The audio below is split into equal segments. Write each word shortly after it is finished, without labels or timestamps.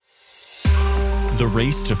The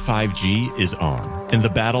race to 5G is on, and the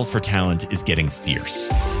battle for talent is getting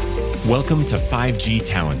fierce. Welcome to 5G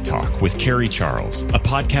Talent Talk with Carrie Charles, a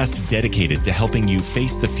podcast dedicated to helping you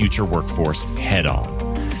face the future workforce head on.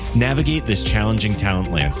 Navigate this challenging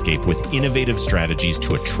talent landscape with innovative strategies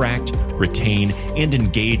to attract, retain, and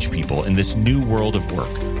engage people in this new world of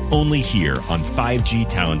work. Only here on 5G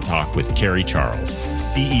Talent Talk with Carrie Charles,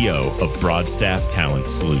 CEO of Broadstaff Talent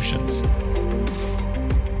Solutions.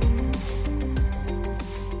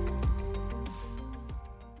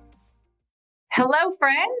 Hello,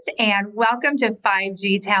 friends, and welcome to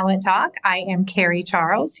 5G Talent Talk. I am Carrie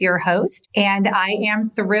Charles, your host, and I am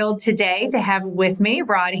thrilled today to have with me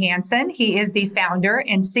Rod Hanson. He is the founder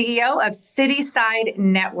and CEO of Cityside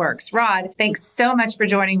Networks. Rod, thanks so much for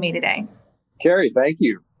joining me today. Carrie, thank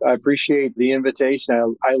you. I appreciate the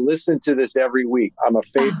invitation. I listen to this every week. I'm a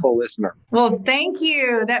faithful listener. Well, thank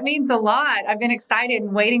you. That means a lot. I've been excited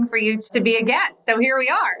and waiting for you to be a guest. So here we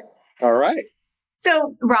are. All right.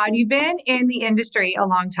 So, Rod, you've been in the industry a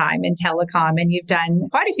long time in telecom, and you've done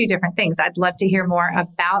quite a few different things. I'd love to hear more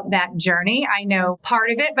about that journey. I know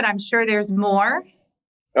part of it, but I'm sure there's more.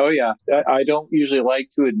 Oh, yeah. I don't usually like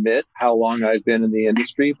to admit how long I've been in the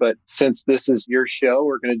industry, but since this is your show,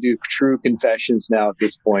 we're going to do true confessions now at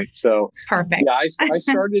this point. So, perfect. Yeah, I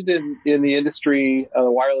started in the industry, the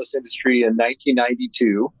wireless industry in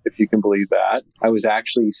 1992, if you can believe that. I was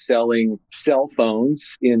actually selling cell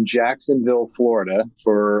phones in Jacksonville, Florida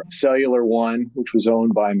for Cellular One, which was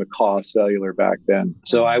owned by McCaw Cellular back then.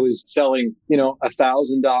 So I was selling,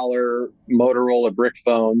 $1,000 Motorola brick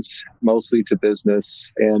phones, mostly to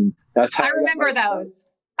business. And that's how I remember those.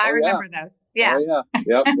 I remember those. Yeah. Oh,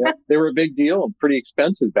 yeah. Yep. They were a big deal and pretty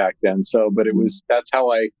expensive back then. So, but that's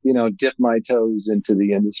how I, dipped my toes into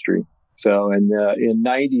the industry. So, in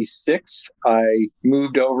 96, I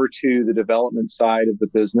moved over to the development side of the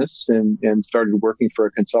business and started working for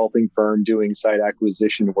a consulting firm doing site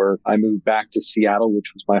acquisition work. I moved back to Seattle,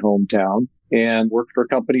 which was my hometown, and worked for a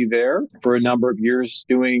company there for a number of years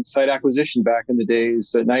doing site acquisition back in the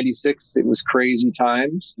days. At 96, it was crazy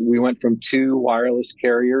times. We went from 2 wireless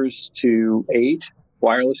carriers to 8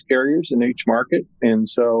 wireless carriers in each market. And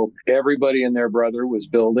so everybody and their brother was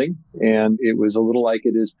building, and it was a little like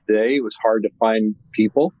it is today. It was hard to find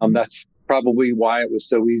people. That's probably why it was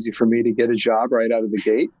so easy for me to get a job right out of the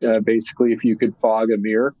gate. Basically, if you could fog a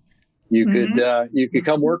mirror, you could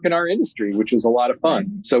come work in our industry, which was a lot of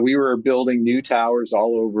fun. So we were building new towers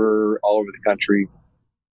all over the country.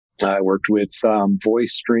 I worked with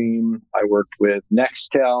VoiceStream. I worked with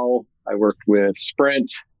Nextel. I worked with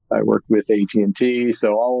Sprint. I worked with AT&T.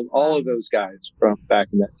 So all of those guys from back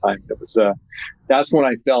in that time. That's when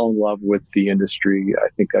I fell in love with the industry. I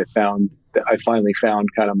think I finally found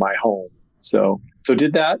kind of my home. So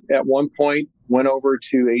did that at one point. Went over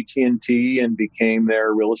to AT&T and became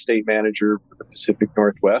their real estate manager for the Pacific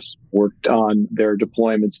Northwest, worked on their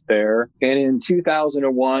deployments there. And in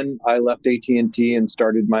 2001, I left AT&T and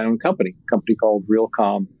started my own company called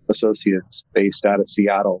Realcomm Associates, based out of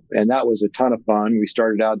Seattle. And that was a ton of fun. We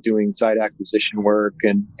started out doing site acquisition work,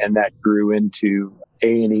 and that grew into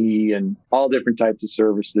A&E and all different types of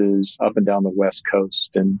services up and down the West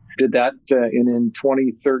Coast, and did that. And in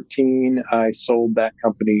 2013, I sold that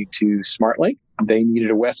company to SmartLink. They needed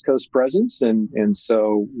a West Coast presence, and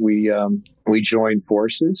so we joined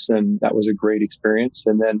forces, and that was a great experience.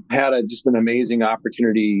 And then had just an amazing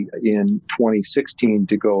opportunity in 2016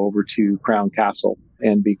 to go over to Crown Castle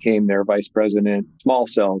and became their vice president small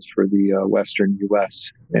cells for the Western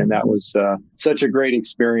U.S. And that was such a great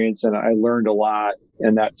experience, and I learned a lot.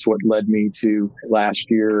 And that's what led me to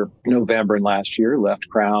November last year, left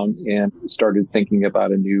Crown and started thinking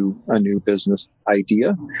about a new business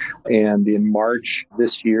idea. And in March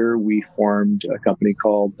this year, we formed a company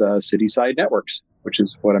called Cityside Networks, which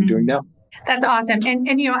is what I'm doing now. That's awesome. And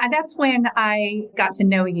that's when I got to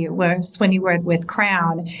know you, was when you were with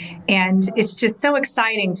Crown. And it's just so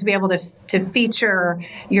exciting to be able to feature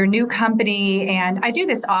your new company. And I do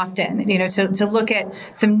this often, to look at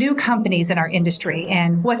some new companies in our industry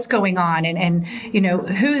and what's going on and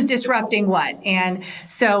who's disrupting what. And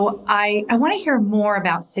so I want to hear more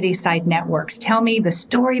about Cityside Networks. Tell me the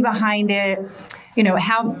story behind it.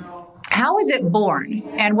 How is it born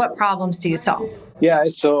and what problems do you solve? Yeah,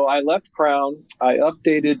 so I left Crown. I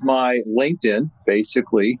updated my LinkedIn,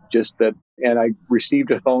 basically, and I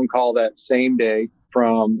received a phone call that same day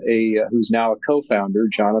from who's now a co-founder,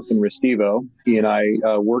 Jonathan Restivo. He and I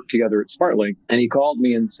worked together at SmartLink, and he called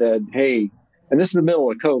me and said, "Hey," and this is the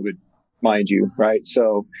middle of COVID, mind you, right?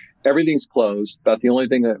 So everything's closed. About the only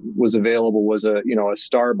thing that was available was a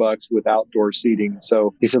Starbucks with outdoor seating.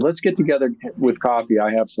 So he said, let's get together with coffee.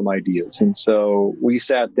 I have some ideas. And so we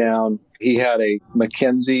sat down. He had a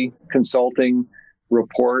McKinsey consulting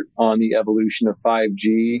report on the evolution of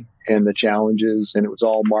 5G and the challenges, and it was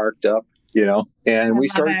all marked up, and we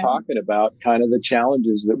started talking about kind of the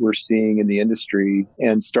challenges that we're seeing in the industry,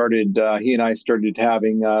 and he and I started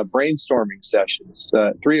having brainstorming sessions,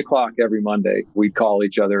 3:00 every Monday. We'd call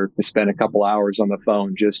each other and spend a couple hours on the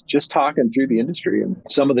phone, just talking through the industry and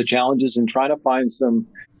some of the challenges, and trying to find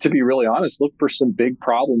to be really honest, look for some big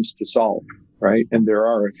problems to solve. Right. And there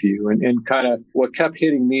are a few. And kind of what kept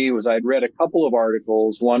hitting me was I'd read a couple of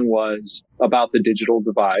articles. One was about the digital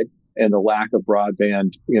divide and the lack of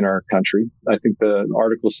broadband in our country. I think the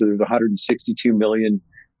article said there's 162 million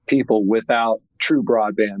people without true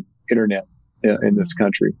broadband internet in this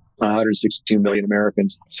country. 162 million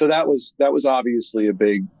Americans. So that was obviously a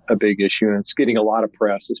big issue, and it's getting a lot of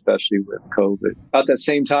press, especially with COVID. At that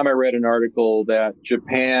same time, I read an article that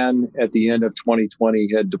Japan at the end of 2020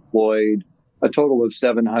 had deployed a total of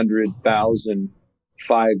 700,000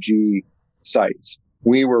 5G sites.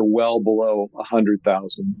 We were well below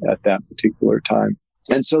 100,000 at that particular time.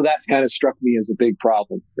 And so that kind of struck me as a big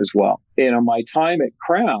problem as well. And my time at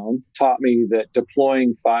Crown taught me that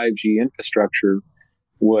deploying 5G infrastructure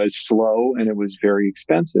was slow and it was very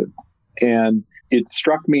expensive. And it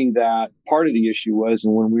struck me that part of the issue was,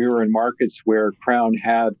 and when we were in markets where Crown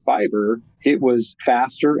had fiber, it was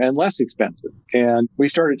faster and less expensive. And we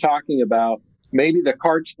started talking about maybe the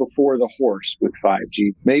cart's before the horse with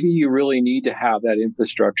 5G. Maybe you really need to have that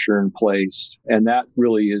infrastructure in place. And that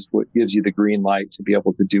really is what gives you the green light to be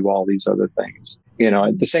able to do all these other things.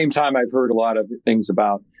 At the same time, I've heard a lot of things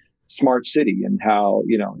about smart city and how,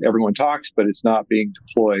 everyone talks, but it's not being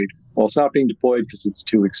deployed. Well, it's not being deployed because it's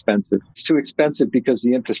too expensive. It's too expensive because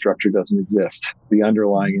the infrastructure doesn't exist, the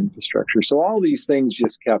underlying infrastructure. So all these things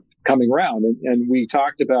just kept coming around. And we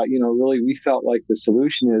talked about, really, we felt like the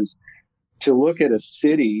solution is to look at a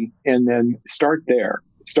city and then start there.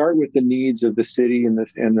 Start with the needs of the city and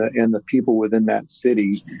the people within that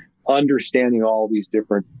city, understanding all these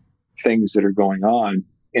different things that are going on.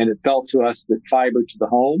 And it felt to us that fiber to the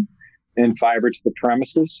home and fiber to the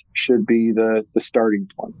premises should be the starting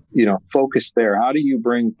point. Focus there. How do you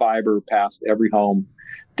bring fiber past every home,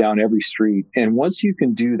 down every street? And once you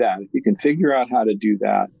can do that, if you can figure out how to do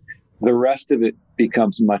that, the rest of it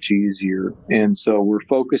becomes much easier. And so we're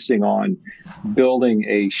focusing on building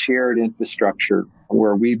a shared infrastructure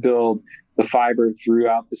where we build the fiber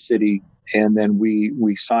throughout the city, and then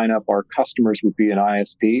we sign up. Our customers would be an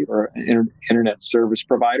ISP or an internet service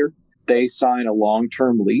provider. They sign a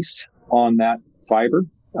long-term lease on that fiber.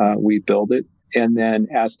 We build it. And then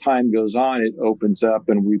as time goes on, it opens up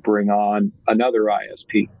and we bring on another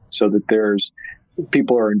ISP so that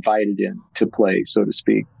people are invited in to play, so to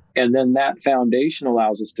speak. And then that foundation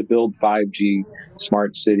allows us to build 5G,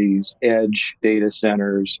 smart cities, edge data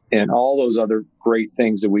centers, and all those other great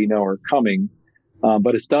things that we know are coming.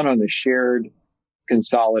 But it's done on a shared,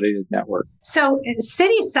 consolidated network. So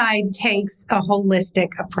Cityside takes a holistic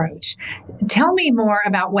approach. Tell me more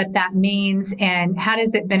about what that means and how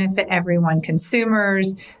does it benefit everyone,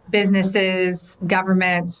 consumers, businesses,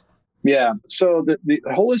 government? Yeah. So the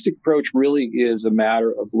holistic approach really is a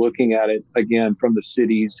matter of looking at it, again, from the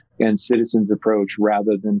cities and citizens approach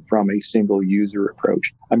rather than from a single user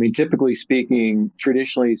approach. I mean, typically speaking,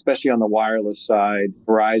 traditionally, especially on the wireless side,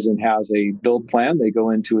 Verizon has a build plan. They go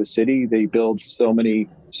into a city, they build so many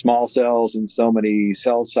small cells and so many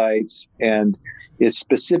cell sites, and it's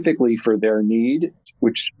specifically for their need,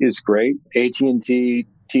 which is great. AT&T,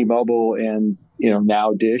 T-Mobile, and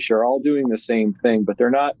now Dish are all doing the same thing, but they're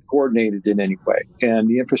not coordinated in any way. And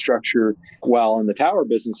the infrastructure, while in the tower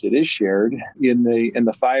business it is shared, in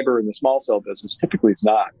the fiber and the small cell business, typically it's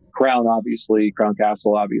not. Crown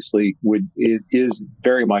Castle obviously is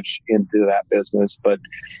very much into that business, but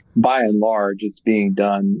by and large it's being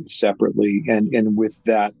done separately and with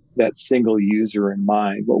that single user in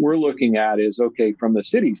mind. What we're looking at is, okay, from the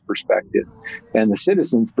city's perspective and the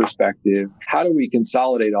citizens' perspective, how do we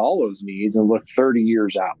consolidate all those needs and look 30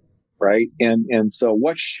 years out, right? And so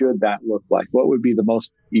what should that look like? What would be the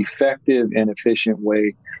most effective and efficient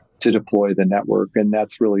way to deploy the network? And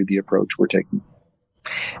that's really the approach we're taking.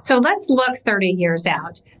 So let's look 30 years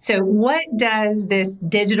out. So what does this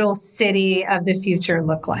digital city of the future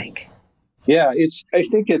look like? Yeah,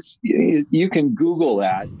 you can Google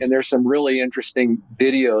that, and there's some really interesting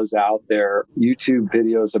videos out there, YouTube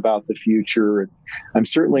videos about the future. I'm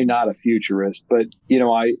certainly not a futurist, but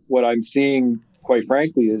what I'm seeing, quite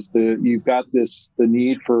frankly, is you've got the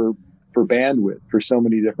need for for bandwidth for so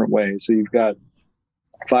many different ways. So you've got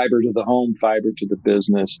fiber to the home, fiber to the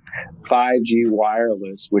business, 5G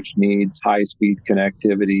wireless, which needs high-speed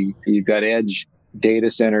connectivity. You've got edge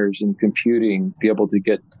data centers and computing, be able to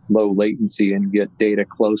get low latency and get data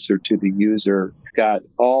closer to the user. Got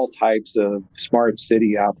all types of smart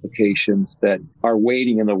city applications that are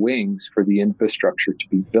waiting in the wings for the infrastructure to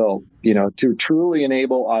be built, to truly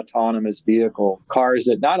enable autonomous vehicle cars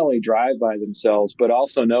that not only drive by themselves, but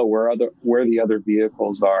also know where the other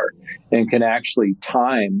vehicles are and can actually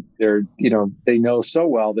time their, they know so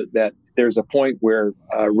well that there's a point where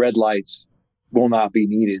red lights will not be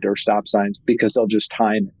needed or stop signs because they'll just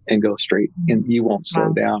time it and go straight and you won't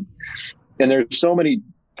slow down. And there's so many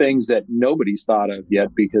things that nobody's thought of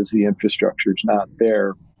yet because the infrastructure is not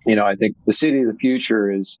there. I think the city of the future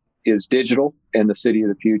is digital, and the city of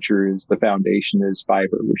the future is the foundation is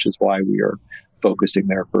fiber, which is why we are focusing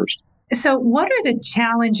there first. So what are the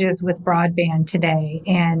challenges with broadband today?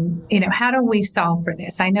 And, how do we solve for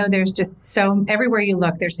this? I know there's just everywhere you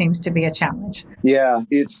look, there seems to be a challenge. Yeah,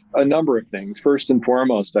 it's a number of things. First and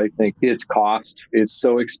foremost, I think it's cost. It's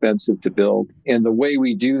so expensive to build. And the way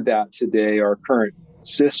we do that today, our current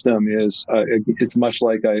system is, it's much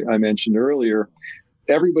like I mentioned earlier,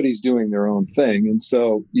 everybody's doing their own thing. And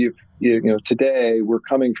so today we're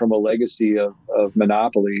coming from a legacy of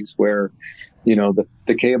monopolies where,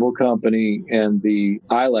 the cable company and the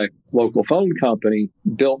ILEC local phone company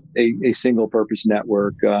built a single purpose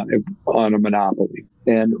network on a monopoly.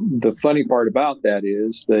 And the funny part about that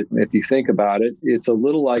is that if you think about it, it's a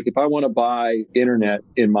little like if I want to buy internet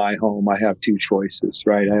in my home, I have two choices,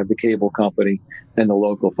 right? I have the cable company and the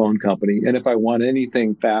local phone company. And if I want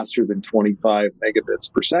anything faster than 25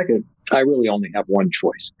 megabits per second, I really only have one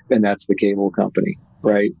choice, and that's the cable company,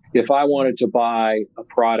 right? If I wanted to buy a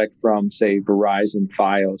product from, say, Verizon,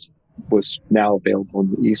 Fios was now available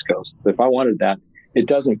on the East Coast. But if I wanted that, it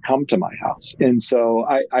doesn't come to my house. And so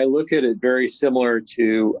I look at it very similar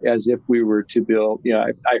to as if we were to build,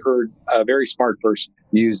 I heard a very smart person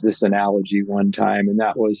use this analogy one time, and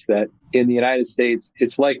that was that in the United States,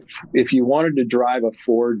 it's like if you wanted to drive a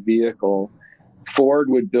Ford vehicle, Ford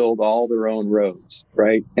would build all their own roads,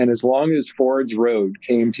 right? And as long as Ford's road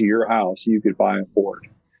came to your house, you could buy a Ford.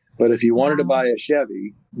 But if you wanted to buy a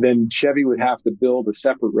Chevy, then Chevy would have to build a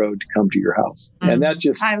separate road to come to your house. And that's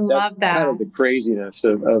kind of the craziness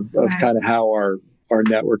of kind of how our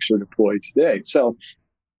networks are deployed today. So,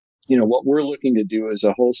 what we're looking to do is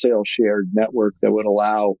a wholesale shared network that would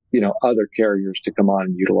allow, other carriers to come on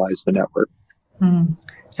and utilize the network.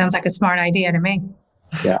 Sounds like a smart idea to me.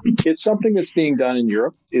 Yeah, it's something that's being done in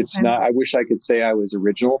Europe. It's not, I wish I could say I was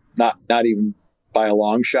original, not even by a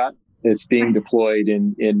long shot. It's being deployed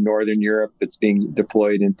in Northern Europe. It's being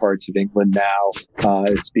deployed in parts of England now.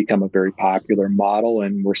 It's become a very popular model,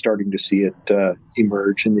 and we're starting to see it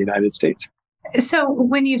emerge in the United States. So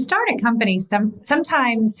when you start a company,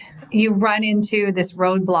 sometimes you run into this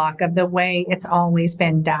roadblock of the way it's always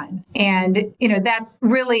been done. And, that's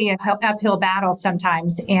really an uphill battle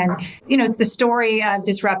sometimes. And, it's the story of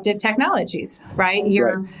disruptive technologies, right?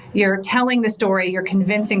 You're telling the story, you're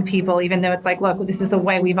convincing people, even though it's like, look, this is the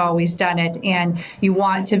way we've always done it. And you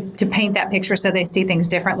want to paint that picture so they see things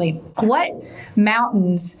differently. What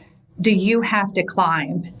mountains do you have to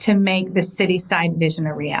climb to make the Cityside vision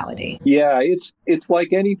a reality? Yeah, it's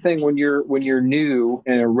like anything when you're new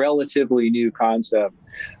and a relatively new concept.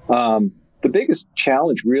 The biggest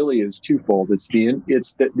challenge really is twofold. It's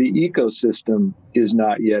that the ecosystem is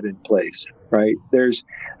not yet in place, right? There's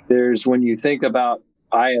when you think about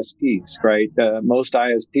ISPs, right? Most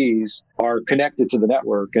ISPs are connected to the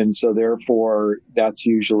network, and so therefore that's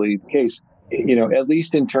usually the case. At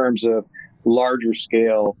least in terms of larger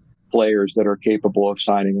scale players that are capable of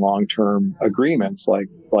signing long-term agreements like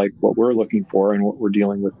what we're looking for and what we're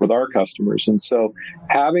dealing with our customers. And so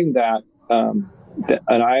having that, an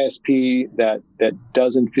ISP that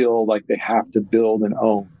doesn't feel like they have to build and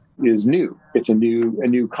own is new. It's a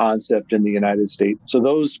new concept in the United States. So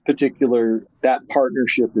that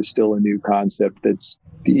partnership is still a new concept. The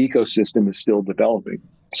ecosystem is still developing.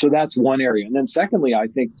 So that's one area. And then secondly, I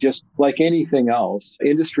think just like anything else,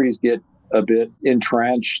 industries get a bit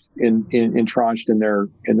entrenched in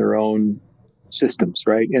their own systems,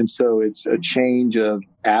 right? And so it's a change of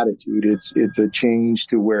attitude. It's a change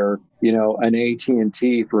to where an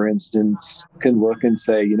AT&T, for instance, can look and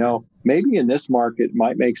say, maybe in this market it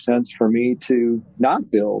might make sense for me to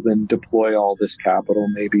not build and deploy all this capital.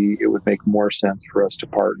 Maybe it would make more sense for us to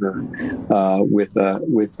partner with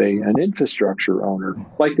an infrastructure owner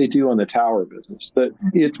like they do on the tower business. That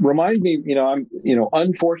it reminds me,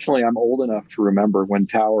 unfortunately, I'm old enough to remember when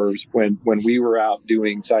we were out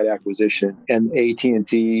doing site acquisition and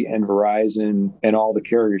AT&T and Verizon and all the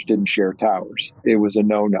carriers didn't share towers. It was a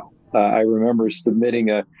no-no. I remember submitting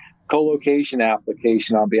a co-location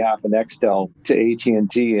application on behalf of Nextel to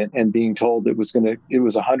AT&T and being told it was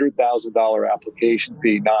 $100,000 application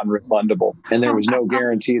fee, non-refundable, and there was no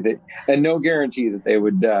guarantee that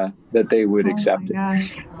they would accept it.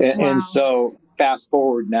 And so fast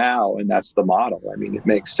forward now, and that's the model. I mean, it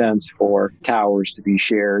makes sense for towers to be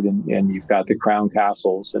shared, and you've got the Crown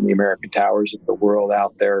Castles and the American Towers of the world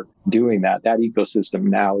out there doing that. That ecosystem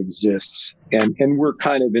now exists, and we're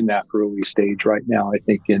kind of in that early stage right now, I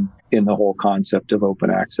think, in the whole concept of open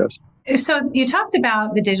access. So you talked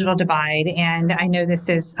about the digital divide, and I know this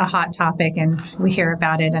is a hot topic and we hear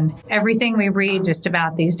about it and everything we read just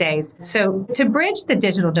about these days. So to bridge the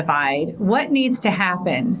digital divide, what needs to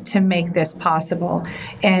happen to make this possible?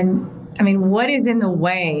 And I mean, what is in the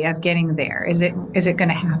way of getting there? Is it going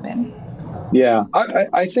to happen? Yeah,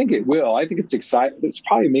 I think it will. I think it's exciting. It's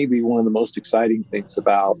probably maybe one of the most exciting things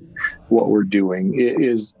about what we're doing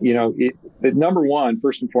is, number one,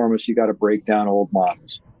 first and foremost, you got to break down old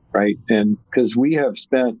models. Right. And because we have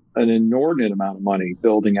spent an inordinate amount of money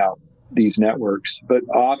building out these networks, but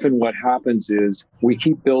often what happens is we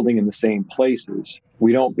keep building in the same places.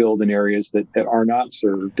 We don't build in areas that are not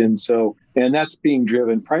served. And that's being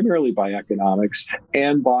driven primarily by economics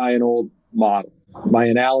and by an old model. My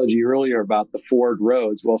analogy earlier about the Ford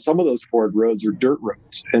roads, well, some of those Ford roads are dirt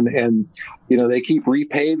roads and they keep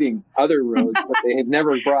repaving other roads, but they have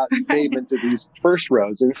never brought pavement to these first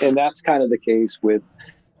roads. And that's kind of the case with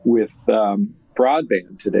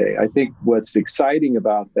broadband today. I think what's exciting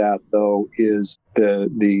about that, though, is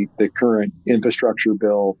the current infrastructure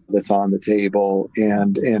bill that's on the table,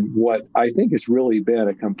 and what I think has really been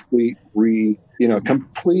a complete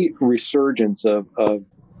resurgence of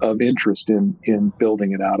interest in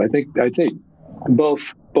building it out. I think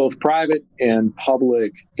both private and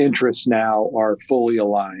public interests now are fully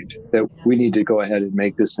aligned that we need to go ahead and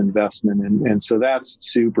make this investment. And so that's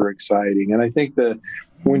super exciting. And I think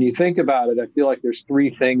when you think about it, I feel like there's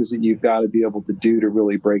three things that you've got to be able to do to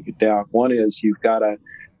really break it down. One is people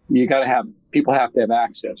have to have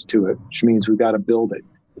access to it, which means we've got to build it.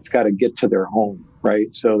 It's got to get to their home,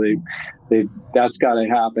 right? So that's got to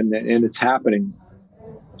happen, and it's happening.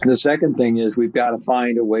 The second thing is we've got to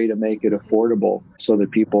find a way to make it affordable so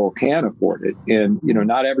that people can afford it. And,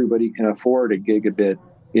 not everybody can afford a gigabit,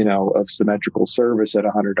 of symmetrical service at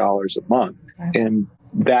 $100 a month. And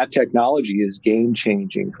that technology is game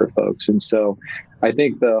changing for folks. And so I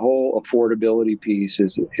think the whole affordability piece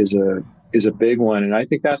is a big one. And I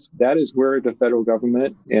think that is where the federal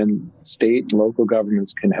government and state and local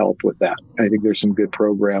governments can help with that. I think there's some good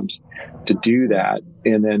programs to do that.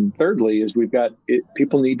 And then thirdly is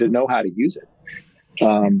people need to know how to use it.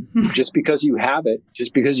 Just because you have it,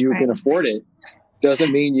 just because you can afford it,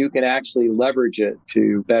 doesn't mean you can actually leverage it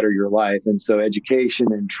to better your life. And so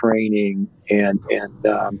education and training and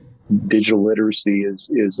digital literacy is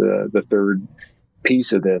the third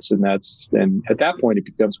piece of this. And at that point, it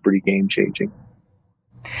becomes pretty game changing.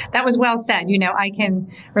 That was well said. I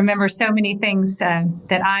can remember so many things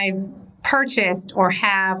that I've purchased or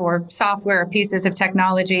have, or software pieces of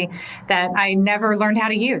technology that I never learned how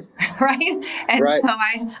to use, right? And so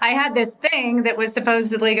I had this thing that was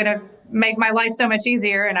supposedly going to make my life so much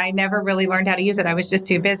easier, and I never really learned how to use it. I was just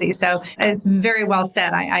too busy. So it's very well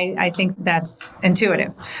said. I think that's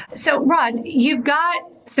intuitive. So Rod, you've got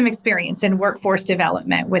some experience in workforce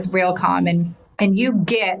development with Realcomm, and you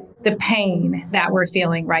get the pain that we're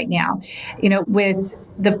feeling right now, with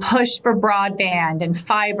the push for broadband and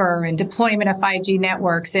fiber and deployment of 5G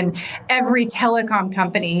networks, and every telecom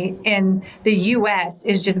company in the U.S.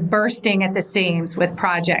 is just bursting at the seams with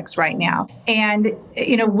projects right now. And,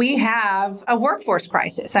 we have a workforce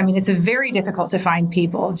crisis. I mean, it's very difficult to find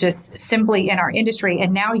people just simply in our industry.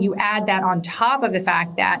 And now you add that on top of the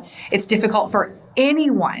fact that it's difficult for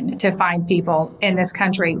anyone to find people in this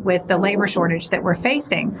country with the labor shortage that we're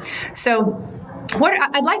facing. So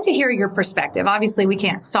I'd like to hear your perspective. Obviously, we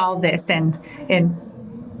can't solve this in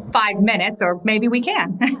 5 minutes, or maybe we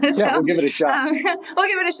can. We'll give it a shot. We'll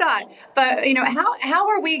give it a shot. But how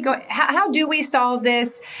are we going? How do we solve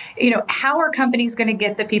this? How are companies going to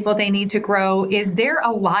get the people they need to grow? Is there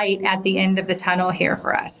a light at the end of the tunnel here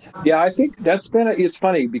for us? Yeah, I think it's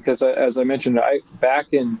funny because as I mentioned, back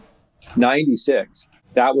in '96,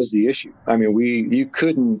 that was the issue. I mean, you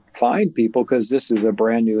couldn't find people because this is a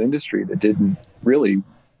brand new industry that didn't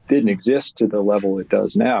exist to the level it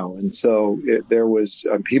does now. And so there was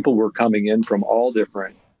people were coming in from all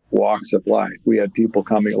different walks of life. We had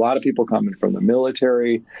a lot of people coming from the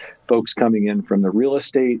military, folks coming in from the real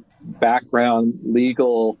estate background,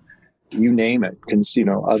 legal, you name it,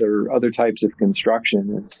 other types of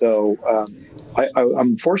construction. And so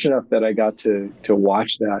I'm fortunate enough that I got to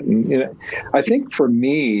watch that. And I think for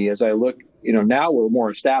me, as I look, now we're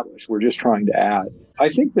more established. We're just trying to add. I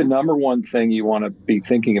think the number one thing you want to be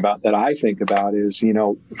thinking about that I think about is,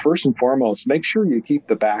 first and foremost, make sure you keep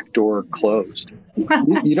the back door closed.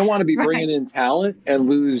 You don't want to be bringing in talent and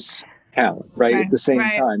lose talent, right? At the same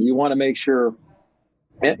time. You want to make sure,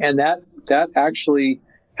 and that actually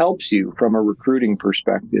helps you from a recruiting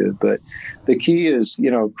perspective. But the key is,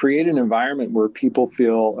 create an environment where people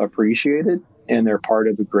feel appreciated and they're part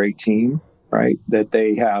of a great team, right? That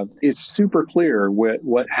they have, it's super clear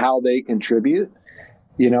how they contribute,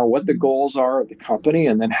 what the goals are of the company,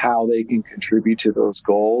 and then how they can contribute to those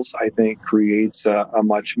goals, I think creates a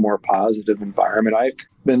much more positive environment. I've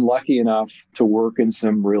been lucky enough to work in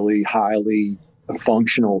some really highly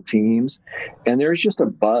functional teams, and there's just a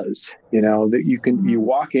buzz, that you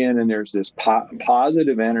walk in and there's this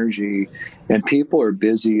positive energy, and people are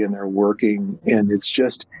busy and they're working, and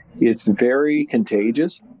it's very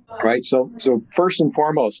contagious, right? So first and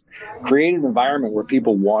foremost, create an environment where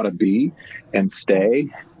people want to be and stay,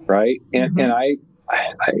 right? And I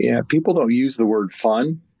people don't use the word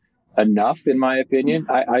fun enough, in my opinion.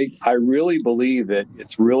 I really believe that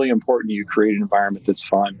it's really important you create an environment that's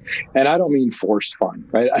fun. And I don't mean forced fun,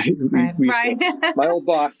 right? My old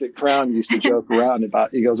boss at Crown used to joke around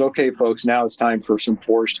about, he goes, "Okay, folks, now it's time for some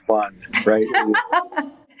forced fun," right?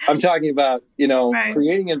 I'm talking about,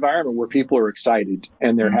 creating an environment where people are excited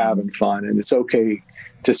and they're having fun, and it's okay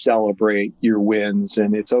to celebrate your wins,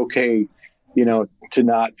 and it's okay, to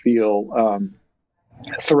not feel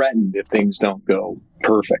threatened if things don't go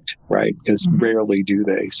perfect, right? Because rarely do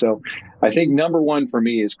they. So I think number one for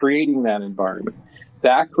me is creating that environment.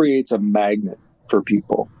 That creates a magnet for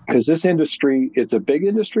people, because this industry, it's a big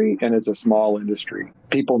industry and it's a small industry.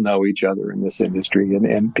 People know each other in this industry,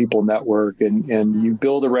 and people network, and you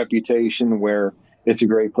build a reputation where it's a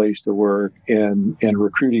great place to work, and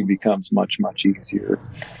recruiting becomes much, much easier.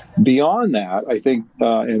 Beyond that, I think,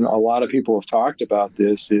 and a lot of people have talked about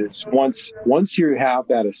this, is once you have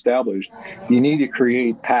that established, you need to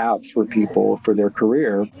create paths for people for their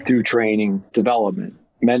career through training, development,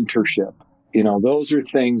 mentorship. Those are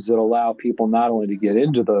things that allow people not only to get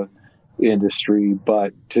into the industry,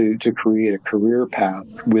 but to create a career path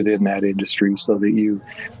within that industry so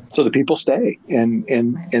that people stay and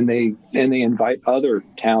they invite other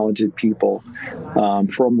talented people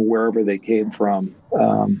from wherever they came from.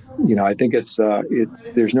 I think it's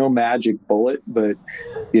there's no magic bullet, but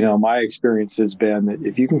my experience has been that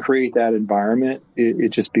if you can create that environment, it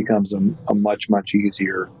just becomes a much, much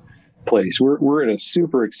easier place. We're in a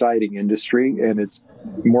super exciting industry, and it's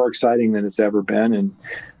more exciting than it's ever been. And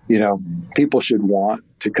people should want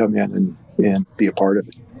to come in and be a part of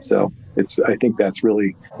it. So I think that's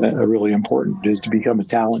really important, is to become a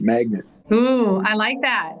talent magnet. Ooh, I like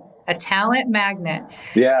that. A talent magnet.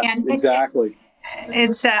 Yes, exactly.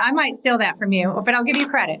 It's I might steal that from you, but I'll give you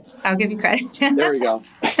credit. There we go.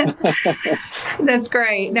 That's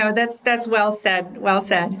great. No, that's well said. Well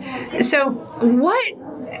said. So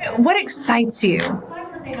what excites you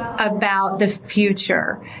about the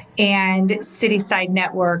future and Cityside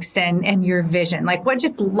Networks and your vision? Like, what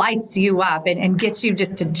just lights you up and gets you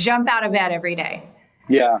just to jump out of bed every day?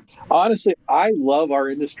 Yeah, honestly, I love our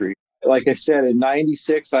industry. Like I said, in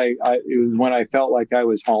 '96, it was when I felt like I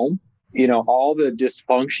was home. All the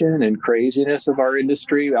dysfunction and craziness of our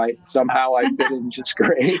industry, I fit in just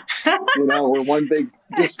great. We're one big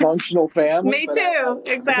dysfunctional family. Me too.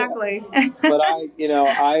 Exactly. But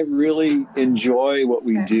I really enjoy what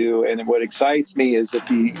we do. And what excites me is that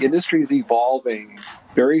the industry is evolving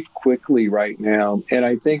very quickly right now, and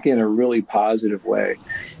I think in a really positive way.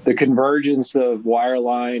 The convergence of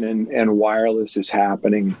wireline and wireless is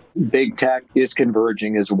happening. Big tech is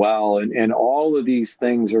converging as well, and all of these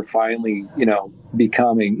things are finally,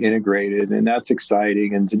 becoming integrated, and that's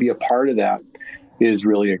exciting. And to be a part of that is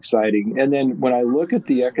really exciting. And then when I look at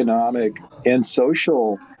the economic and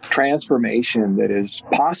social transformation that is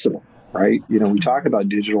possible, right? We talk about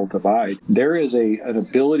digital divide. There is an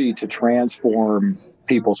ability to transform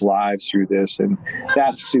people's lives through this, and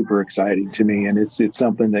that's super exciting to me, and it's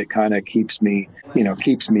something that kind of keeps me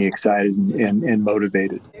excited and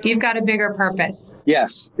motivated. You've got a bigger purpose.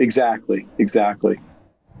 Yes, exactly.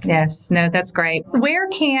 Yes. No, that's great. Where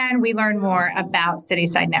can we learn more about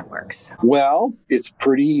Cityside Networks? Well, it's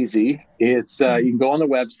pretty easy. It's you can go on the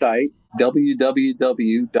website,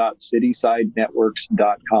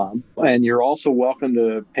 www.citysidenetworks.com. And you're also welcome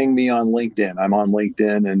to ping me on LinkedIn. I'm on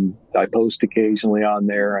LinkedIn and I post occasionally on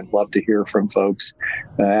there. I'd love to hear from folks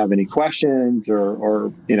have any questions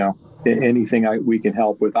or anything we can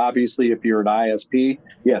help with. Obviously, if you're an ISP,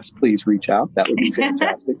 yes, please reach out. That would be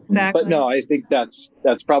fantastic. Exactly. But no, I think that's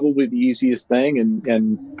probably the easiest thing.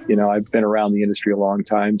 And I've been around the industry a long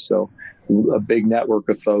time, so a big network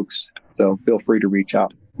of folks. So feel free to reach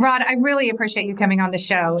out. Rod, I really appreciate you coming on the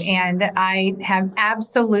show. And I have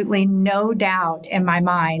absolutely no doubt in my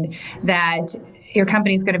mind that your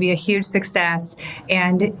company is going to be a huge success.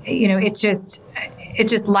 And, it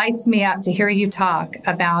just lights me up to hear you talk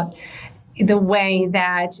about the way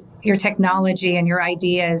that your technology and your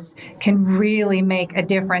ideas can really make a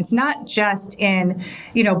difference, not just in,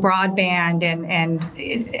 broadband and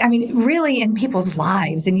really in people's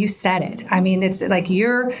lives. And you said it. I mean, it's like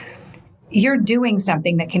you're doing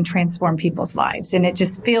something that can transform people's lives, and it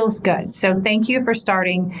just feels good. So thank you for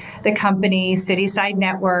starting the company, Cityside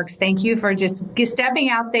Networks. Thank you for just stepping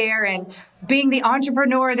out there and being the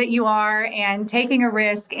entrepreneur that you are and taking a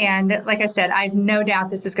risk. And like I said, I have no doubt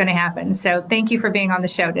this is going to happen. So thank you for being on the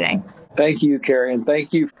show today. Thank you, Carrie, and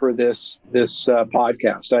thank you for this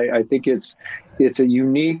podcast. I think it's a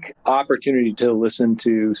unique opportunity to listen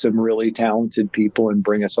to some really talented people and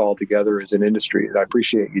bring us all together as an industry. And I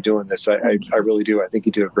appreciate you doing this. I really do. I think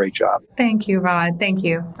you do a great job. Thank you, Rod. Thank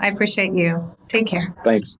you. I appreciate you. Take care.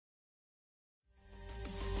 Thanks.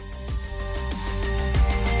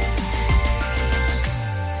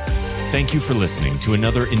 Thank you for listening to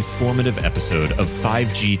another informative episode of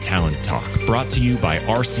 5G Talent Talk, brought to you by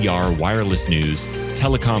RCR Wireless News,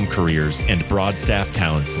 Telecom Careers, and Broadstaff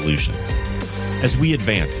Talent Solutions. As we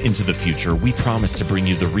advance into the future, we promise to bring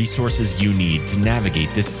you the resources you need to navigate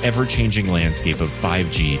this ever-changing landscape of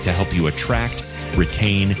 5G to help you attract,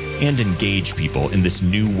 retain, and engage people in this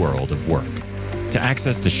new world of work. To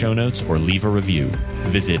access the show notes or leave a review,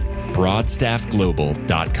 visit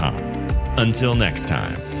broadstaffglobal.com. Until next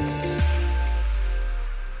time.